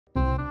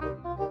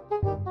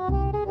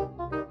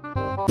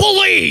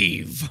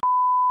believe.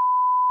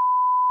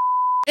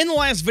 In the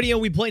last video,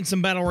 we played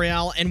some Battle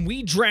Royale, and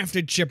we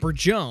drafted Chipper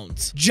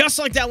Jones. Just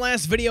like that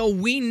last video,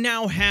 we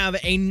now have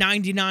a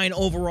 99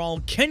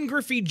 overall Ken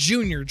Griffey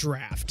Jr.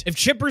 draft. If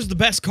Chipper's the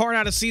best card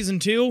out of Season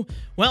 2,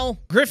 well,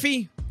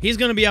 Griffey, he's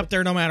going to be up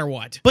there no matter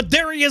what. But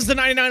there he is, the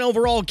 99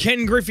 overall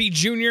Ken Griffey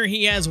Jr.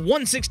 He has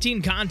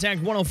 116 contact,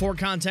 104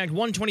 contact,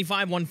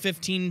 125,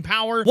 115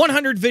 power,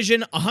 100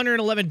 vision,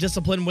 111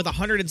 discipline with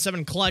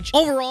 107 clutch.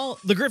 Overall,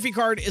 the Griffey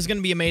card is going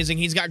to be amazing.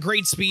 He's got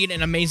great speed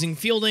and amazing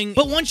fielding.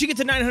 But once you get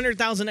to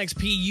 900,000 XP,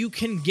 you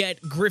can get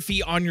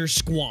Griffey on your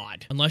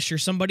squad. Unless you're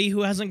somebody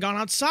who hasn't gone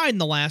outside in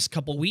the last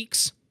couple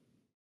weeks.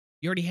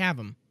 You already have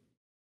him.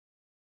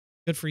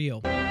 Good for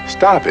you.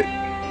 Stop it.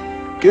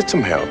 Get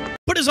some help.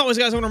 But as always,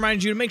 guys, I want to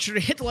remind you to make sure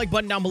to hit the like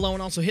button down below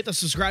and also hit the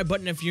subscribe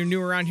button if you're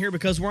new around here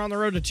because we're on the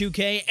road to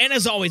 2K. And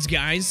as always,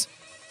 guys,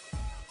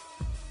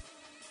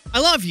 I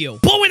love you.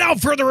 But without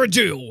further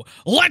ado,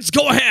 let's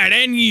go ahead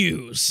and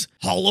use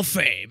Hall of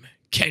Fame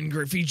Ken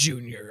Griffey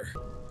Jr.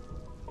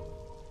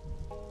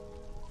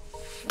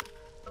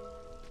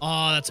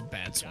 Oh, that's a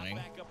bad swing.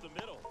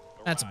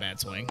 That's a bad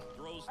swing.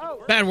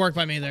 Bad work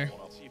by me there.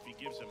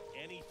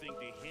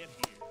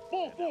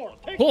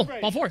 Cool,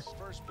 ball four.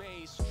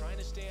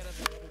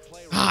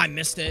 Ah, I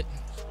missed it.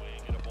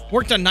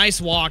 Worked a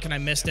nice walk, and I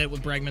missed it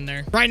with Bregman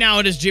there. Right now,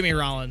 it is Jimmy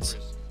Rollins.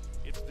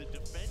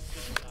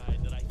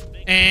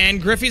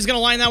 And Griffey's going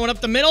to line that one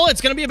up the middle.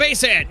 It's going to be a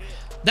base hit.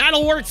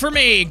 That'll work for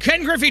me.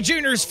 Ken Griffey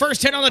Jr.'s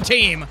first hit on the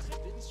team.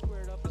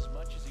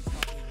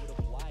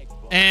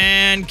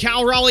 And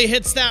Cal Raleigh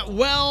hits that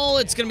well.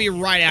 It's going to be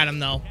right at him,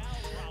 though.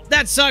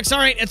 That sucks. All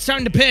right, it's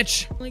time to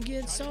pitch.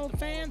 Get so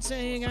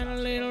fancy, got a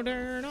little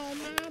dirt on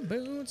my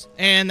boots.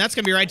 And that's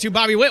going to be right to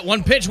Bobby Witt.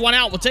 One pitch, one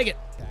out. We'll take it.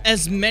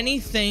 As many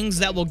things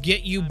that will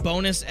get you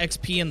bonus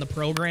XP in the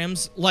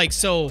programs. Like,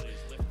 so,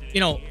 you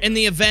know, in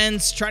the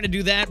events, try to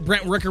do that.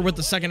 Brent Ricker with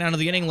the second out of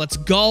the inning. Let's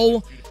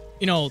go.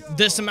 You know,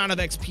 this amount of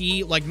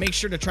XP. Like, make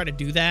sure to try to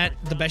do that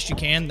the best you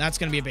can. That's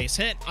going to be a base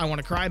hit. I want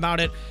to cry about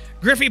it.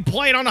 Griffey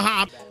played on the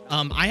hop.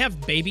 I have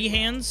baby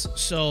hands,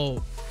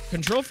 so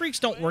control freaks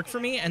don't work for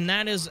me, and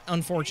that is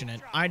unfortunate.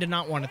 I did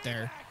not want it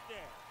there.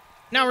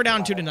 Now we're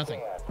down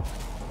 2-0.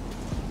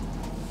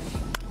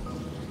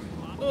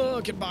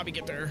 Oh, can Bobby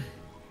get there?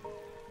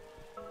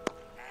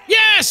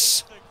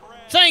 Yes!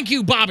 Thank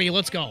you, Bobby.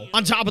 Let's go.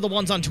 On top of the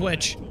ones on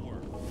Twitch.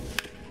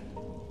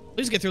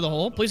 Please get through the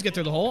hole. Please get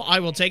through the hole. I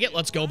will take it.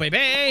 Let's go,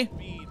 baby.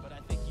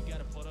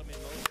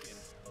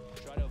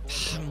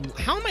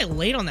 How am I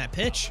late on that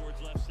pitch?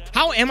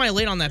 How am I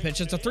late on that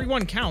pitch? It's a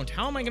 3-1 count.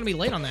 How am I going to be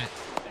late on that?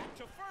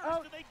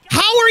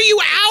 How are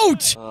you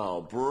out?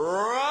 Oh,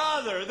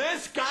 brother,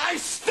 this guy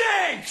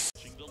stinks!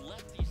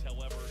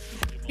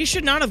 He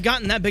should not have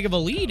gotten that big of a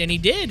lead, and he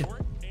did.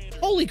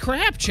 Holy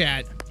crap,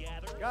 chat.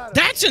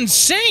 That's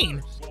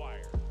insane.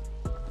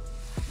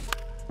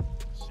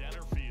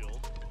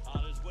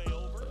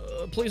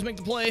 Please make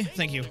the play.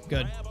 Thank you.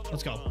 Good.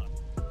 Let's go.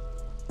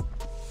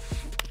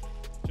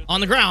 On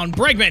the ground,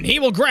 Bregman. He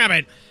will grab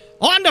it.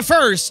 On to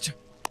first.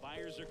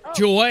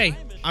 2 away.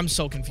 I'm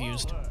so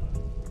confused.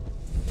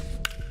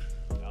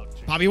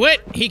 Bobby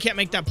Witt. He can't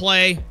make that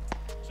play.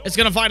 It's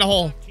going to find a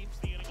hole.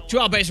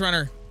 2-out base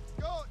runner.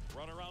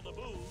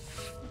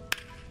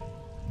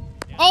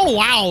 Oh,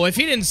 wow. If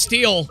he didn't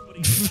steal.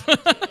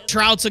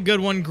 Trout's a good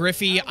one.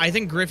 Griffey. I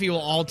think Griffey will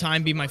all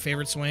time be my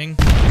favorite swing.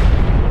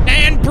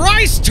 And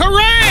Bryce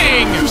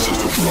Terang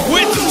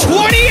with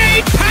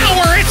 28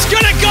 power. It's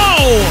going to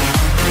go.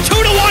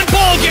 2-1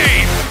 ball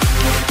game.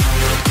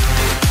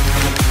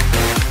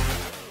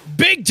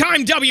 Big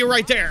time W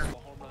right there.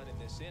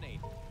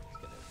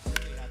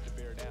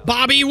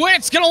 Bobby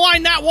Witt's going to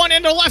line that one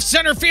into left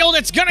center field.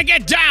 It's going to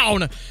get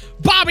down.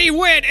 Bobby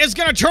Witt is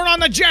going to turn on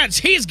the Jets.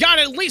 He's got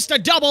at least a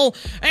double,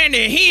 and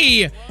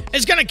he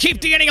is going to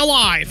keep the inning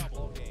alive.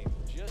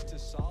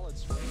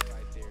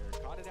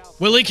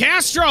 Willie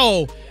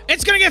Castro.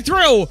 It's going to get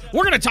through.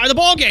 We're going to tie the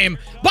ball game.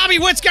 Bobby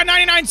Witt's got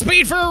 99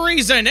 speed for a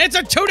reason. It's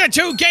a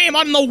 2-2 game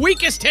on the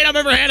weakest hit I've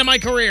ever had in my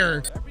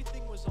career.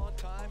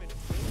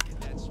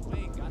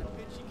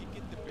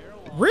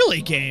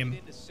 Really, game?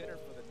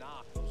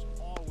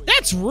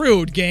 That's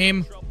rude,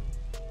 game.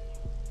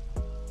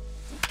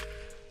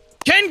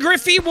 Ken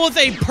Griffey with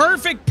a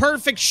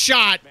perfect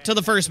shot to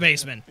the first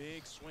baseman.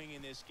 Big swing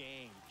in this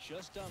game.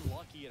 Just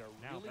unlucky at a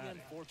really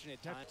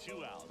unfortunate time.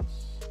 2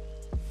 outs.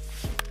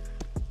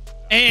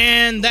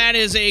 And that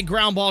is a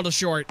ground ball to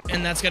short,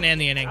 and that's going to end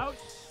the inning.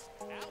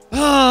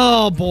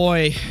 Oh,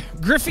 boy.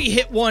 Griffey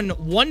hit one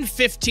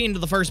 115 to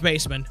the first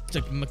baseman.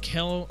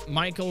 To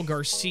Michael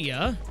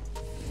Garcia.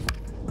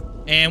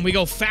 And we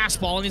go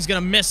fastball, and he's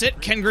going to miss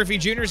it. Ken Griffey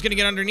Jr. is going to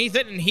get underneath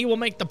it, and he will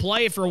make the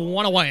play for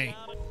 1 away.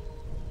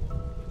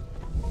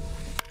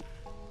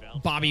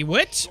 Bobby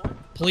Witt,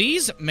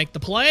 please make the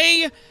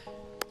play.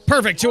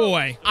 Perfect, 2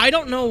 away. I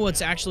don't know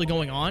what's actually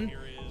going on.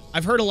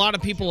 I've heard a lot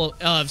of people,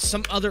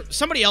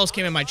 somebody else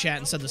came in my chat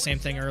and said the same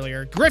thing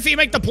earlier. Griffey,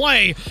 make the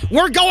play.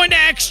 We're going to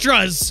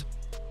extras.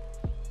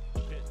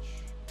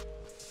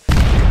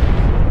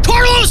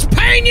 Carlos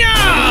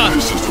Pena!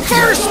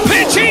 First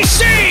pitch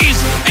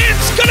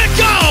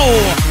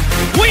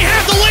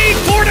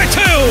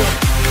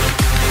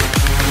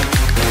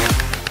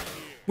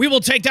We will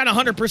take that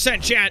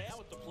 100%, chat.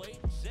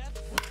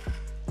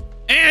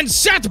 And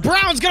Seth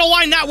Brown's going to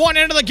line that one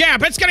into the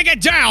gap. It's going to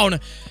get down.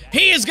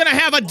 He is going to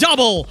have a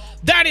double.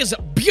 That is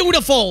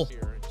beautiful.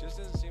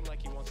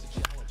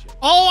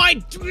 Oh,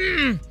 I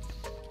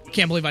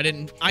can't believe I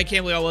didn't. I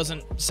can't believe I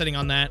wasn't sitting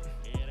on that.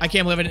 I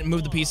can't believe I didn't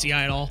move the PCI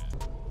at all.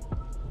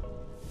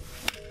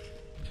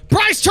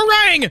 Bryce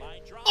Terang!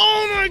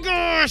 Oh my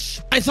gosh!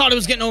 I thought it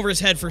was getting over his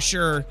head for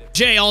sure.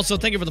 Jay, also,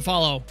 thank you for the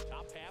follow.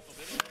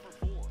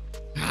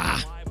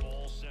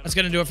 That's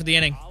going to do it for the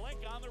inning.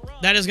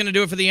 That is going to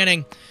do it for the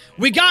inning.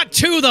 We got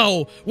 2,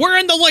 though. We're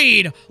in the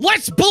lead.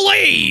 Let's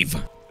believe!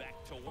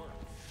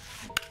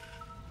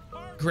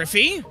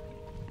 Griffey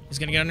is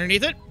going to get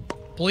underneath it.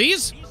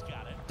 Please.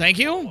 Thank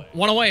you.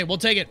 1 away. We'll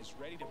take it.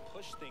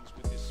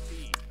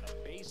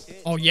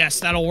 Oh, yes,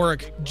 that'll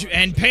work.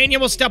 And Pena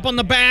will step on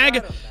the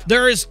bag.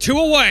 There is 2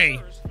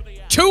 away.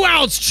 2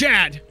 outs,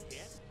 Chad.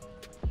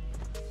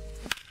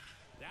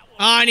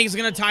 And he's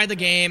going to tie the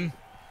game.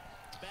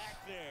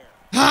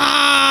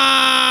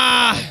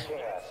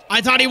 I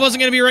thought he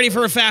wasn't going to be ready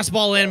for a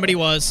fastball in, but he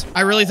was.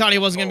 I really thought he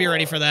wasn't going to be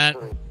ready for that.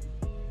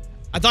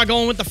 I thought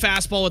going with the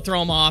fastball would throw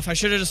him off. I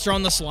should have just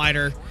thrown the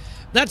slider.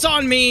 That's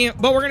on me,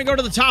 but we're going to go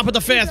to the top of the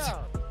 5th.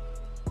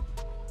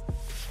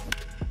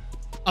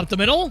 Up the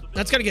middle?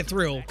 That's got to get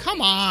through.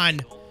 Come on.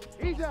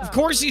 Of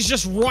course, he's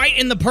just right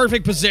in the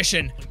perfect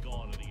position.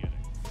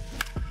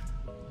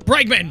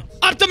 Bregman,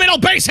 up the middle,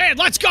 base hit.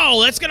 Let's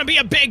go. That's going to be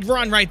a big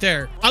run right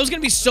there. I was going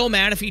to be so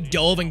mad if he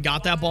dove and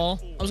got that ball.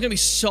 I was going to be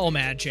so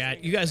mad,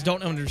 chat. You guys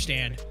don't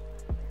understand.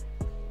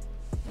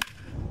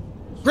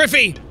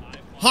 Griffey,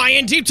 high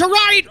and deep to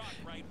right.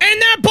 And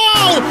that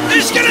ball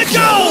is going to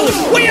go.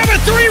 We have a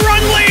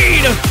 3-run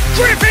lead.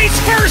 Griffey's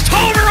first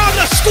homer on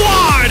the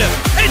squad.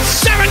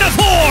 It's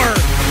 7-4.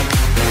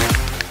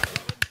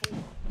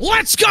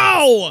 Let's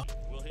go.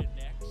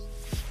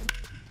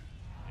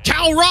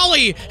 Cal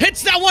Raleigh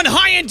hits that one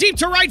high and deep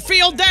to right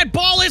field. That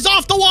ball is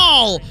off the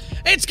wall.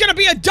 It's going to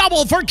be a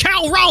double for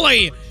Cal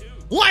Raleigh.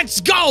 Let's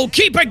go.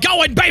 Keep it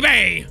going,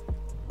 baby.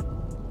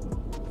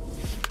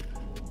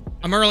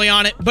 I'm early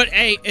on it, but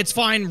hey, it's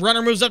fine.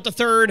 Runner moves up to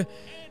third.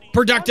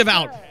 Productive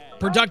out.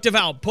 Productive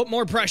out. Put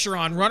more pressure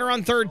on. Runner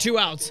on third, 2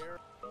 outs.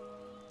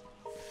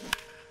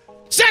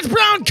 Seth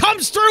Brown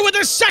comes through with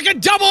his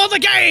second double of the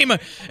game.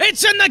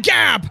 It's in the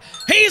gap.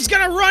 He's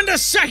going to run to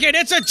second.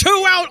 It's a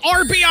 2-out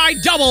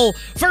RBI double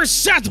for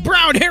Seth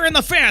Brown here in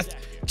the 5th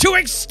to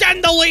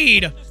extend the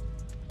lead.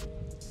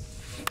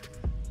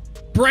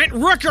 Brent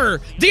Rooker,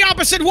 the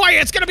opposite way.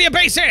 It's going to be a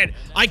base hit.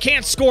 I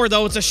can't score,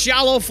 though. It's a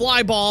shallow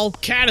fly ball.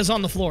 Cat is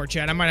on the floor,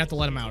 Chad. I might have to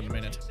let him out in a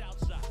minute.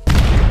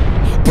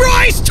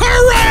 Bryce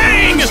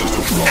Terang!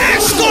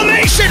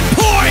 Exclamation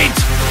point!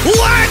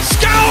 Let's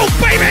go,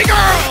 baby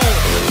girl!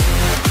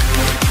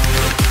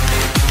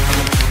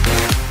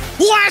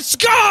 Let's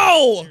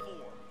go!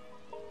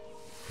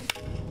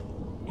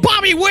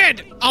 Bobby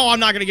Witt! Oh, I'm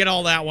not going to get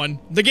all that one.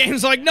 The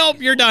game's like, nope,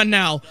 you're done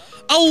now.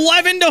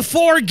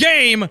 11-4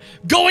 game,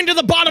 going to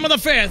the bottom of the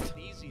 5th.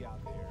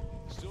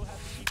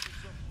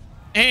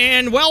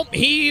 And, well,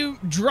 he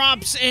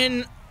drops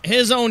in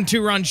his own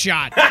 2-run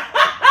shot.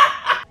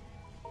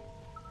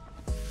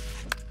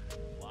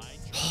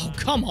 Oh,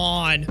 come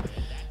on.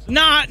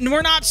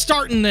 We're not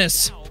starting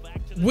this.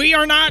 We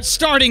are not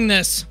starting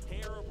this.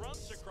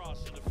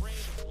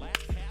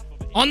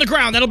 On the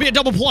ground, that'll be a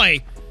double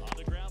play.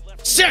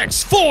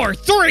 6, 4,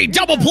 3,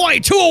 double play,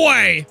 2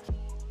 away.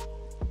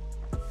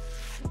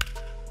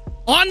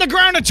 On the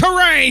ground to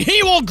Terrain,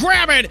 he will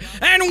grab it,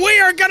 and we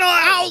are gonna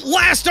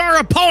outlast our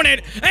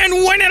opponent and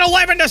win it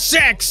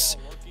 11-6.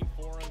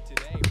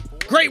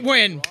 Great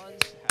win.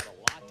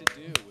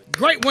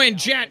 Great win,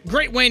 chat.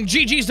 Great win.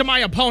 GG's to my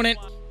opponent.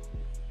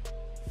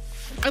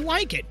 I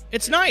like it.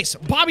 It's nice.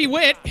 Bobby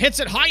Witt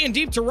hits it high and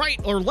deep to right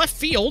or left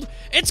field.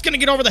 It's going to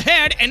get over the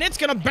head, and it's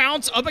going to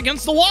bounce up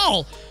against the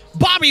wall.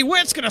 Bobby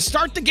Witt's going to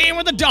start the game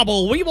with a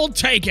double. We will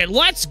take it.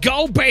 Let's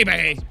go,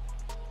 baby.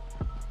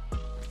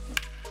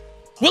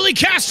 Willie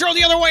Castro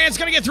the other way. It's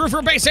going to get through for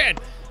a base hit.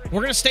 We're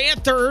going to stay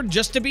at third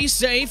just to be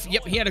safe.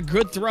 Yep, he had a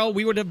good throw.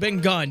 We would have been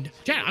gunned.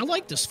 Yeah, I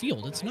like this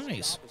field. It's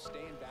nice.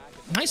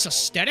 Nice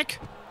aesthetic.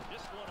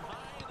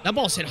 That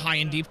ball's hit high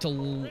and deep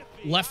to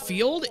left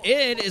field.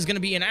 It is going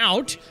to be an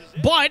out,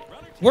 but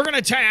we're going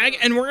to tag,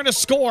 and we're going to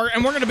score,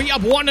 and we're going to be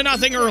up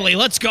 1-0 early.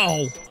 Let's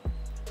go.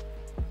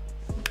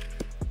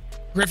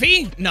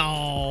 Griffey?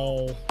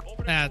 No.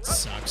 That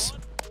sucks.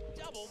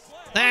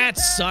 That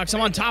sucks.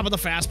 I'm on top of the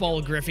fastball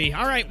with Griffey.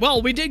 All right,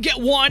 well, we did get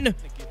one.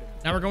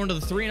 Now we're going to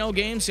the 3-0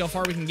 game, see how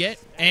far we can get.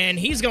 And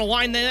he's going to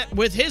line that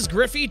with his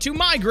Griffey to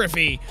my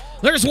Griffey.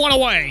 There's one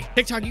away.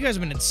 TikTok, you guys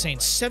have been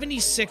insane.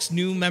 76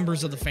 new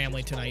members of the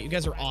family tonight. You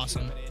guys are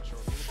awesome.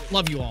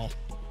 Love you all.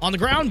 On the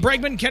ground,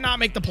 Bregman cannot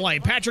make the play.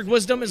 Patrick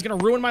Wisdom is going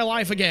to ruin my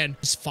life again.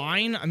 It's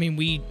fine. I mean,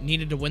 we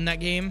needed to win that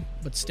game,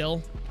 but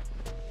still.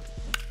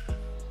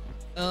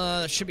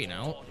 That should be an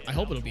out. I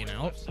hope it'll be an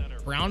out.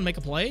 Brown, make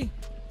a play.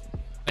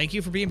 Thank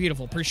you for being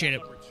beautiful. Appreciate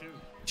it.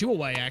 2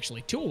 away,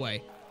 actually. 2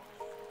 away.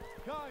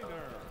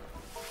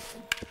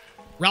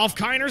 Ralph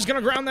Kiner's going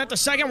to ground that to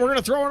second. We're going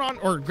to throw it on,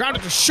 or ground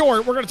it to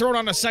short. We're going to throw it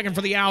on to second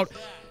for the out.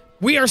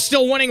 We are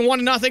still winning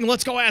 1-0.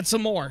 Let's go add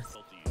some more.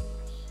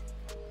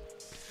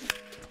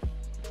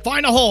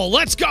 Find a hole.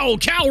 Let's go.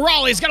 Cal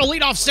Raleigh's got a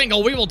leadoff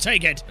single. We will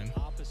take it.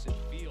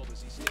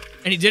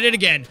 And he did it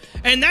again.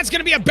 And that's going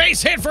to be a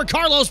base hit for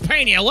Carlos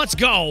Pena. Let's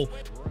go.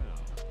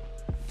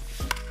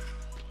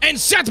 And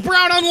Seth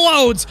Brown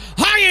unloads.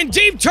 High and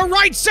deep to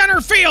right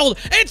center field.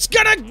 It's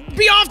going to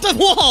be off the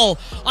wall.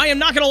 I am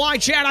not going to lie,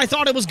 Chad. I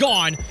thought it was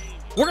gone.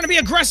 We're going to be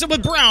aggressive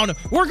with Brown.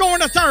 We're going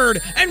to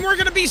third. And we're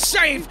going to be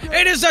safe.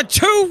 It is a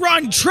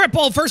 2-run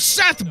triple for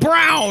Seth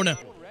Brown.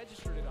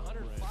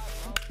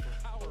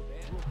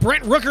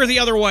 Brent Rooker the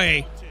other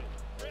way.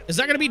 Is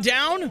that going to be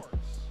down?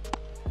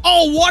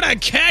 Oh, what a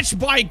catch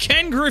by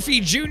Ken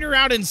Griffey Jr.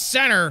 out in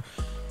center.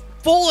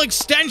 Full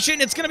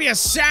extension. It's going to be a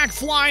sac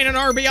fly and an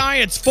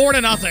RBI. It's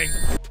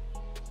 4-0.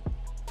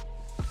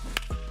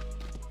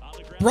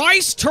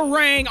 Bryce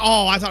Terang.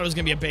 Oh, I thought it was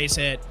going to be a base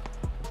hit.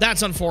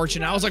 That's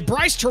unfortunate. I was like,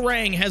 Bryce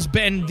Terang has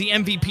been the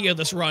MVP of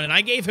this run, and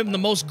I gave him the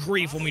most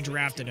grief when we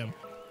drafted him.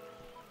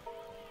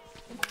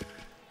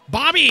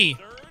 Bobby.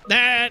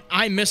 That,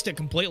 I missed it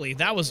completely.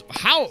 That was,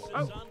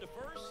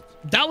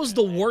 that was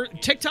the worst.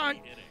 TikTok,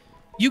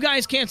 you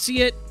guys can't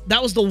see it.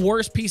 That was the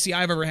worst PC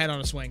I've ever had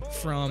on a swing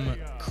from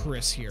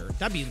Chris here.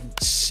 That'd be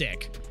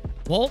sick.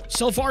 Well,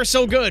 so far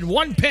so good.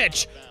 1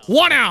 pitch,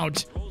 1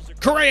 out.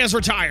 Correa's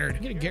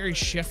retired. Get a Gary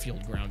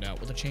Sheffield ground out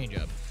with a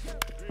changeup.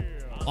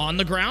 On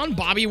the ground,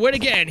 Bobby Witt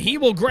again. He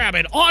will grab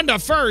it on to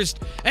first,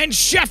 and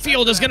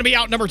Sheffield is going to be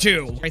out number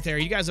 2. Right there.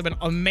 You guys have been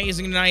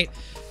amazing tonight.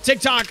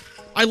 TikTok,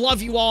 I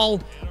love you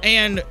all.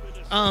 And,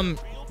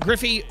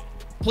 Griffey,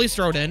 please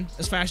throw it in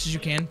as fast as you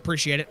can.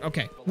 Appreciate it.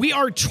 Okay. We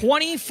are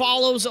 20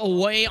 follows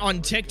away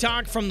on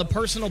TikTok from the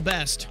personal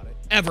best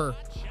ever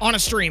on a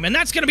stream. And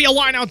that's going to be a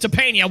line out to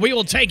Pena. We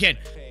will take it.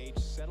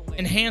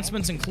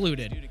 Enhancements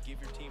included.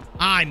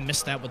 I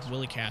missed that with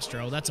Willie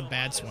Castro. That's a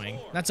bad swing.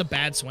 That's a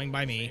bad swing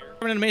by me.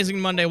 Having an amazing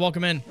Monday.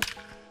 Welcome in.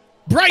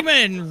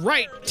 Bregman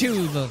right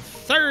to the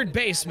third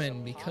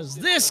baseman because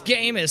this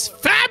game is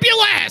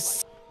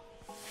fabulous.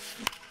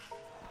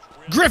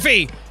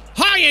 Griffey,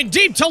 high and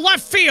deep to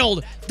left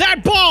field.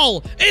 That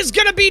ball is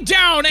going to be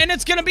down, and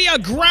it's going to be a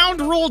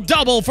ground rule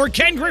double for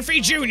Ken Griffey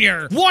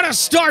Jr. What a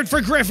start for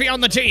Griffey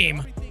on the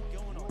team.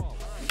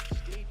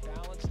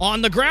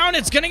 On the ground,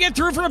 it's going to get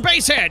through for a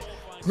base hit.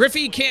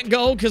 Griffey can't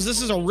go because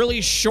this is a really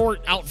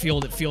short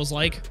outfield, it feels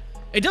like.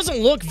 It doesn't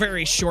look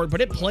very short,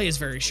 but it plays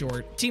very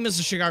short. Team is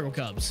the Chicago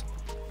Cubs.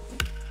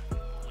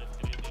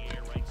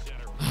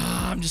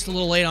 I'm just a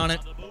little late on it.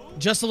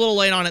 Just a little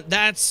late on it.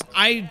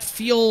 I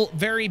feel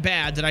very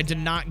bad that I did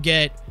not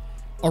get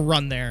a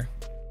run there.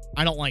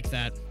 I don't like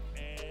that.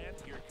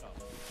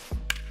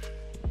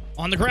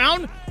 On the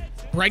ground.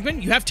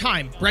 Bregman, you have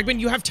time. Bregman,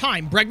 you have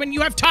time. Bregman,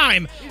 you have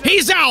time.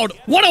 He's out.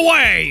 1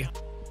 away.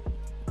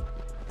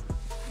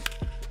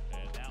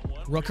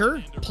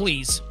 Rooker,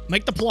 please.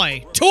 Make the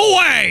play. 2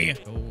 away.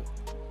 Oh.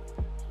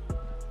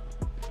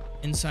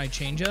 Inside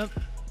changeup.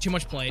 Too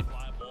much plate.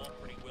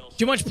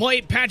 Too much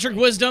plate. Patrick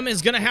Wisdom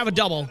is going to have a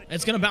double.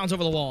 It's going to bounce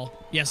over the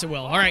wall. Yes, it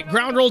will. All right,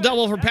 ground roll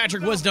double for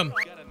Patrick Wisdom.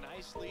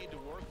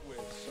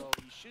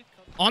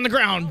 On the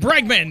ground,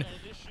 Bregman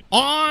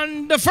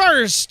on the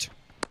first.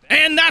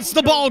 And that's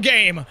the ball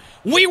game.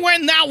 We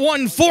win that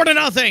one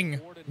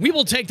 4-0. We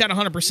will take that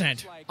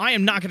 100%. I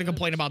am not going to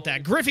complain about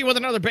that. Griffey with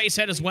another base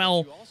hit as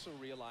well.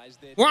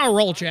 We're on a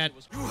roll, chat.